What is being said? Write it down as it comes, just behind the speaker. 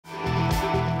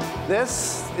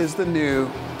This is the new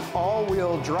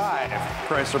all-wheel drive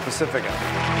Chrysler Pacifica.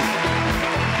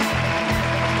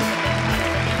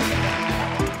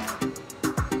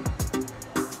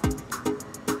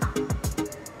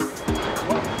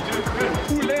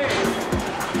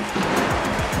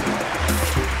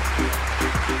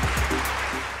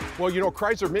 Well, you know,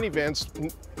 Chrysler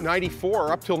minivans,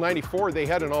 94, up till 94, they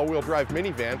had an all-wheel drive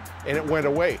minivan, and it went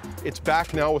away. It's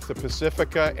back now with the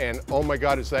Pacifica, and oh my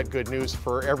God, is that good news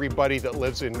for everybody that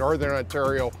lives in Northern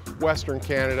Ontario, Western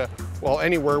Canada, well,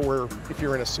 anywhere where, if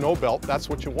you're in a snow belt, that's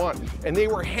what you want. And they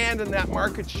were handing that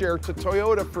market share to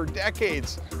Toyota for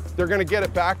decades. They're gonna get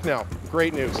it back now.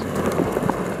 Great news.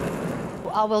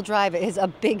 All-wheel drive is a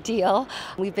big deal.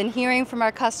 We've been hearing from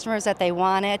our customers that they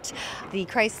want it. The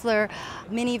Chrysler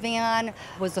minivan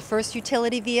was the first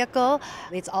utility vehicle.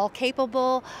 It's all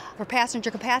capable for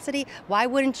passenger capacity. Why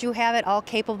wouldn't you have it all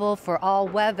capable for all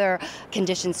weather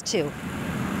conditions too?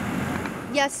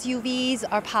 Yes, UVs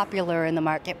are popular in the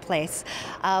marketplace.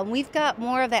 We've got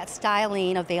more of that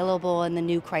styling available in the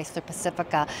new Chrysler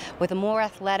Pacifica with a more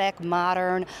athletic,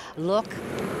 modern look.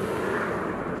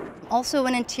 Also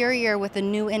an interior with a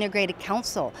new integrated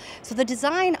console. So the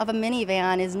design of a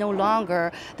minivan is no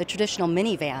longer the traditional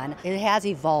minivan. It has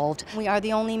evolved. We are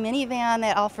the only minivan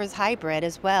that offers hybrid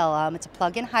as well. It's a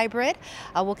plug-in hybrid.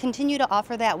 We'll continue to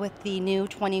offer that with the new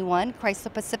 21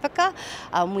 Chrysler Pacifica.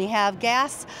 We have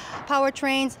gas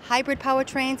powertrains, hybrid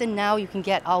powertrains, and now you can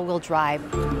get all-wheel drive.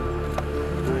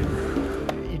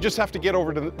 You just have to get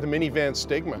over to the minivan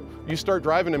stigma. You start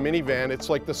driving a minivan, it's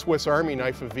like the Swiss Army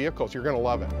knife of vehicles. You're gonna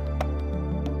love it.